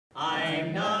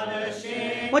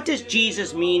What does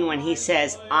Jesus mean when he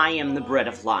says, I am the bread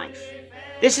of life?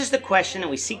 This is the question that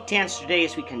we seek to answer today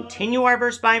as we continue our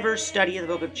verse-by-verse study of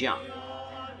the book of John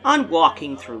on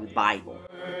Walking Through the Bible.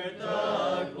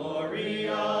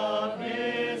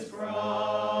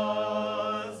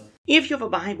 If you have a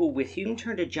Bible with you, you can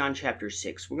turn to John chapter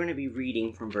 6. We're going to be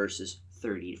reading from verses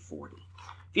 30 to 40.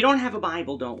 If you don't have a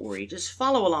Bible, don't worry. Just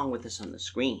follow along with us on the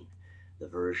screen. The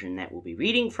version that we'll be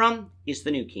reading from is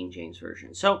the New King James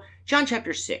Version. So, John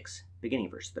chapter 6,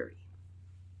 beginning verse 30.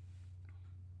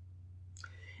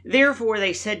 Therefore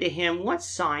they said to him, What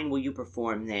sign will you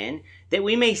perform then, that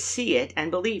we may see it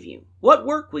and believe you? What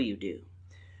work will you do?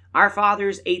 Our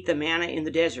fathers ate the manna in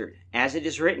the desert. As it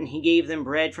is written, he gave them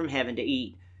bread from heaven to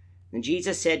eat. Then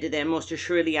Jesus said to them, Most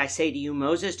assuredly I say to you,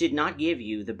 Moses did not give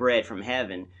you the bread from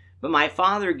heaven, but my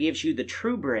Father gives you the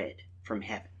true bread from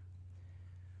heaven.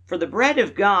 For the bread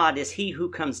of God is he who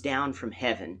comes down from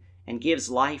heaven and gives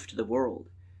life to the world.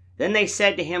 Then they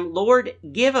said to him, Lord,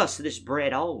 give us this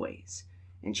bread always.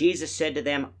 And Jesus said to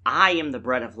them, I am the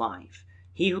bread of life.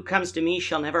 He who comes to me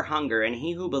shall never hunger, and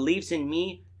he who believes in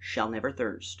me shall never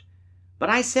thirst. But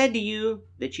I said to you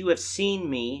that you have seen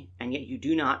me, and yet you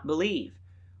do not believe.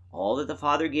 All that the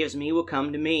Father gives me will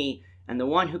come to me, and the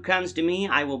one who comes to me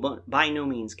I will by no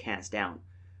means cast out.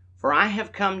 For I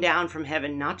have come down from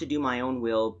heaven not to do my own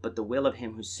will, but the will of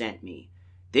him who sent me.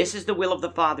 This is the will of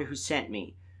the Father who sent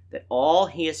me, that all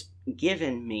he has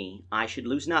given me I should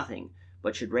lose nothing,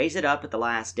 but should raise it up at the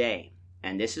last day.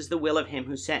 And this is the will of him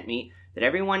who sent me, that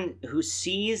everyone who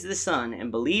sees the Son and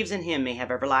believes in him may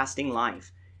have everlasting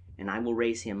life, and I will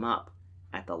raise him up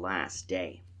at the last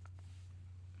day.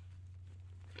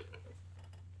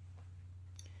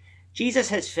 Jesus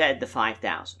has fed the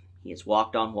 5,000. He has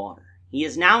walked on water. He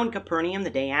is now in Capernaum the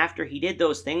day after he did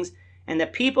those things, and the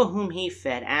people whom he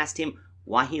fed asked him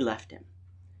why he left him.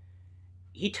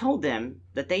 He told them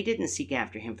that they didn't seek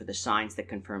after him for the signs that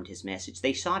confirmed his message.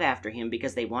 They sought after him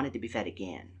because they wanted to be fed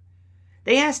again.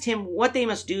 They asked him what they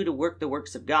must do to work the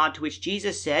works of God, to which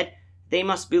Jesus said they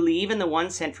must believe in the one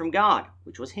sent from God,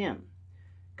 which was him.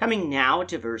 Coming now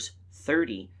to verse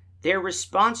 30, their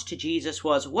response to Jesus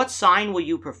was, What sign will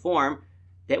you perform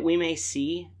that we may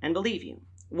see and believe you?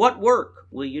 What work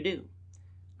will you do?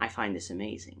 I find this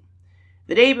amazing.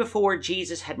 The day before,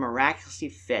 Jesus had miraculously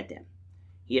fed them.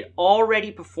 He had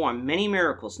already performed many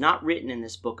miracles not written in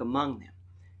this book among them,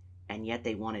 and yet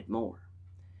they wanted more.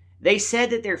 They said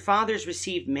that their fathers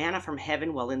received manna from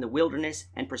heaven while in the wilderness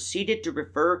and proceeded to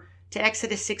refer to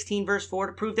Exodus 16 verse 4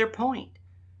 to prove their point.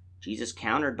 Jesus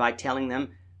countered by telling them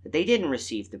that they didn't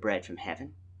receive the bread from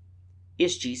heaven.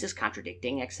 Is Jesus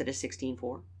contradicting Exodus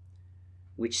 16:4,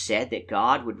 which said that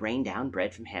God would rain down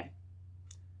bread from heaven?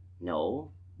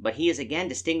 No, but he is again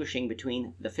distinguishing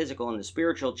between the physical and the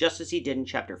spiritual, just as he did in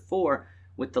chapter 4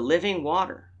 with the living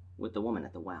water with the woman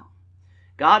at the well.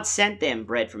 God sent them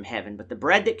bread from heaven, but the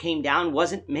bread that came down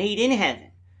wasn't made in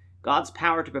heaven. God's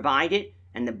power to provide it,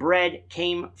 and the bread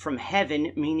came from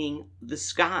heaven, meaning the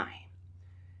sky.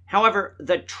 However,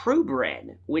 the true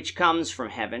bread, which comes from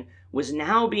heaven, was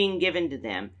now being given to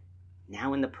them,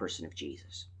 now in the person of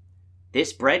Jesus.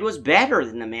 This bread was better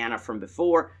than the manna from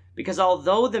before, because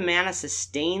although the manna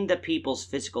sustained the people's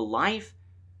physical life,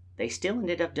 they still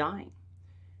ended up dying.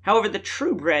 However, the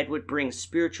true bread would bring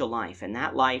spiritual life, and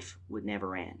that life would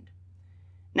never end.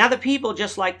 Now the people,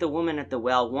 just like the woman at the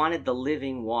well, wanted the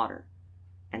living water,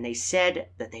 and they said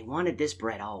that they wanted this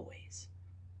bread always.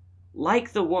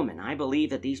 Like the woman, I believe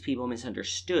that these people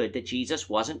misunderstood that Jesus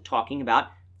wasn't talking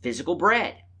about physical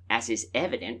bread, as is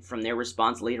evident from their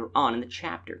response later on in the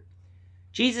chapter.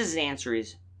 Jesus' answer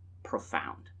is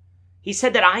profound. He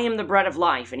said that I am the bread of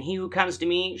life, and he who comes to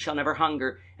me shall never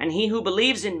hunger, and he who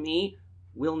believes in me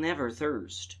will never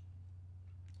thirst.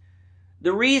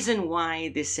 The reason why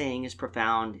this saying is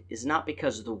profound is not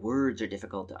because the words are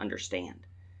difficult to understand,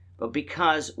 but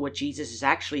because what Jesus is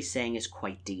actually saying is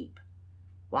quite deep.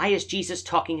 Why is Jesus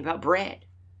talking about bread?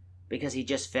 Because he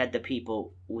just fed the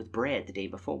people with bread the day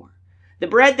before. The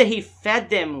bread that he fed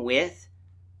them with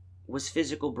was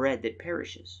physical bread that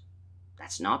perishes.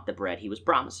 That's not the bread he was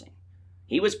promising.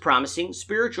 He was promising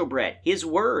spiritual bread, his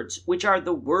words, which are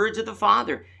the words of the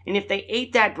Father. And if they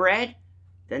ate that bread,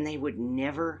 then they would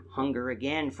never hunger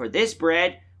again, for this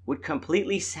bread would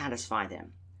completely satisfy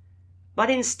them. But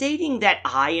in stating that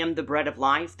I am the bread of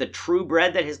life, the true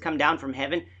bread that has come down from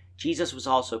heaven, Jesus was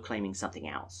also claiming something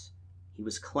else. He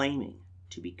was claiming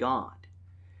to be God.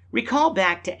 Recall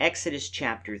back to Exodus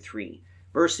chapter 3,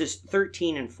 verses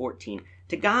 13 and 14,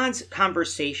 to God's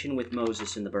conversation with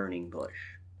Moses in the burning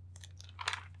bush.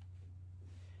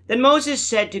 Then Moses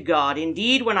said to God,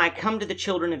 Indeed, when I come to the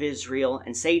children of Israel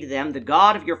and say to them, The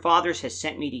God of your fathers has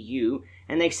sent me to you,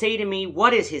 and they say to me,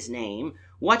 What is his name?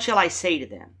 What shall I say to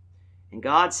them? And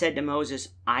God said to Moses,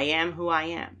 I am who I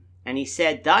am. And he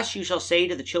said, Thus you shall say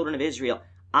to the children of Israel,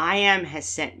 I am has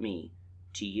sent me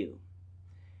to you.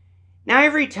 Now,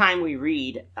 every time we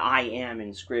read I am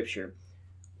in Scripture,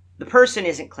 the person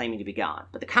isn't claiming to be God.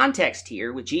 But the context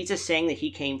here, with Jesus saying that he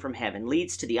came from heaven,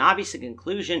 leads to the obvious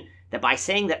conclusion that by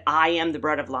saying that I am the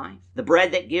bread of life, the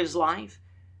bread that gives life,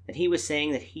 that he was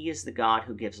saying that he is the God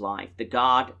who gives life, the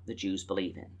God the Jews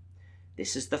believe in.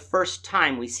 This is the first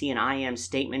time we see an I am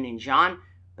statement in John,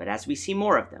 but as we see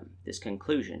more of them, this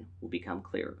conclusion will become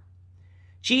clearer.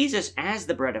 Jesus, as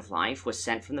the bread of life, was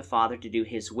sent from the Father to do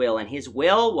his will, and his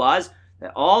will was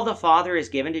that all the Father has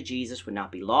given to Jesus would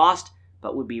not be lost,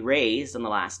 but would be raised on the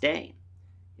last day.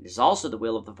 It is also the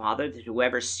will of the Father that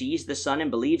whoever sees the Son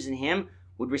and believes in him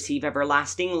would receive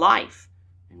everlasting life,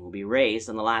 and will be raised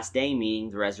on the last day,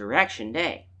 meaning the resurrection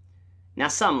day. Now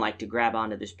some like to grab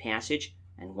onto this passage,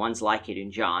 and ones like it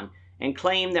in John, and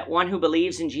claim that one who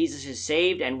believes in Jesus is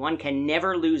saved, and one can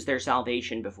never lose their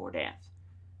salvation before death.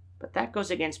 But that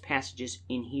goes against passages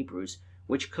in Hebrews,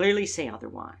 which clearly say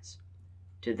otherwise.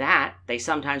 To that, they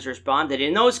sometimes respond that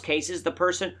in those cases, the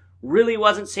person really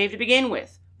wasn't saved to begin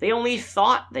with. They only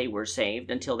thought they were saved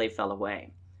until they fell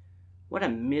away. What a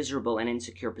miserable and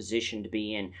insecure position to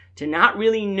be in, to not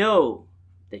really know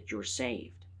that you're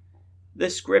saved. The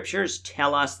Scriptures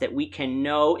tell us that we can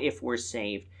know if we're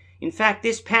saved. In fact,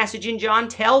 this passage in John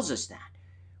tells us that.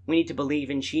 We need to believe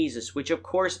in Jesus, which of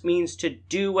course means to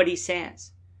do what he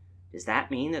says. Does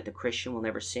that mean that the Christian will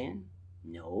never sin?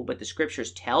 No, but the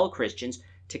Scriptures tell Christians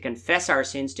to confess our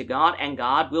sins to God, and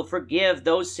God will forgive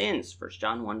those sins. 1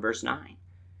 John 1 verse 9.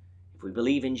 If we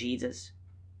believe in Jesus,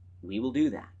 we will do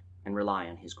that and rely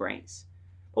on his grace.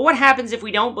 But what happens if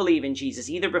we don't believe in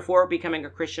Jesus, either before becoming a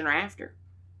Christian or after?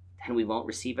 Then we won't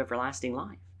receive everlasting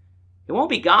life. It won't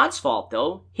be God's fault,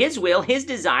 though. His will, his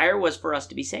desire was for us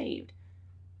to be saved.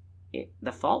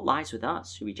 The fault lies with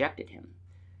us who rejected him.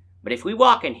 But if we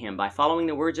walk in him by following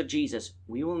the words of Jesus,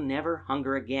 we will never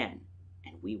hunger again,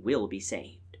 and we will be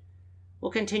saved.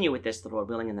 We'll continue with this, the Lord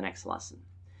willing, in the next lesson.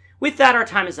 With that, our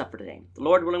time is up for today. The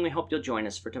Lord willing, we hope you'll join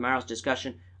us for tomorrow's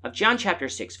discussion of John chapter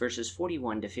 6, verses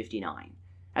 41 to 59,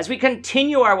 as we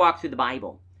continue our walk through the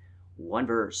Bible, one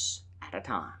verse at a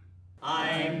time.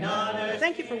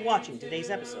 Thank you for watching today's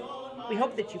episode. We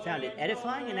hope that you found it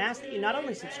edifying and ask that you not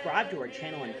only subscribe to our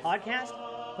channel and podcast,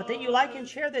 but that you like and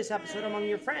share this episode among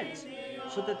your friends,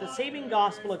 so that the saving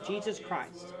gospel of Jesus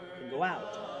Christ can go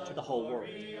out to the whole world.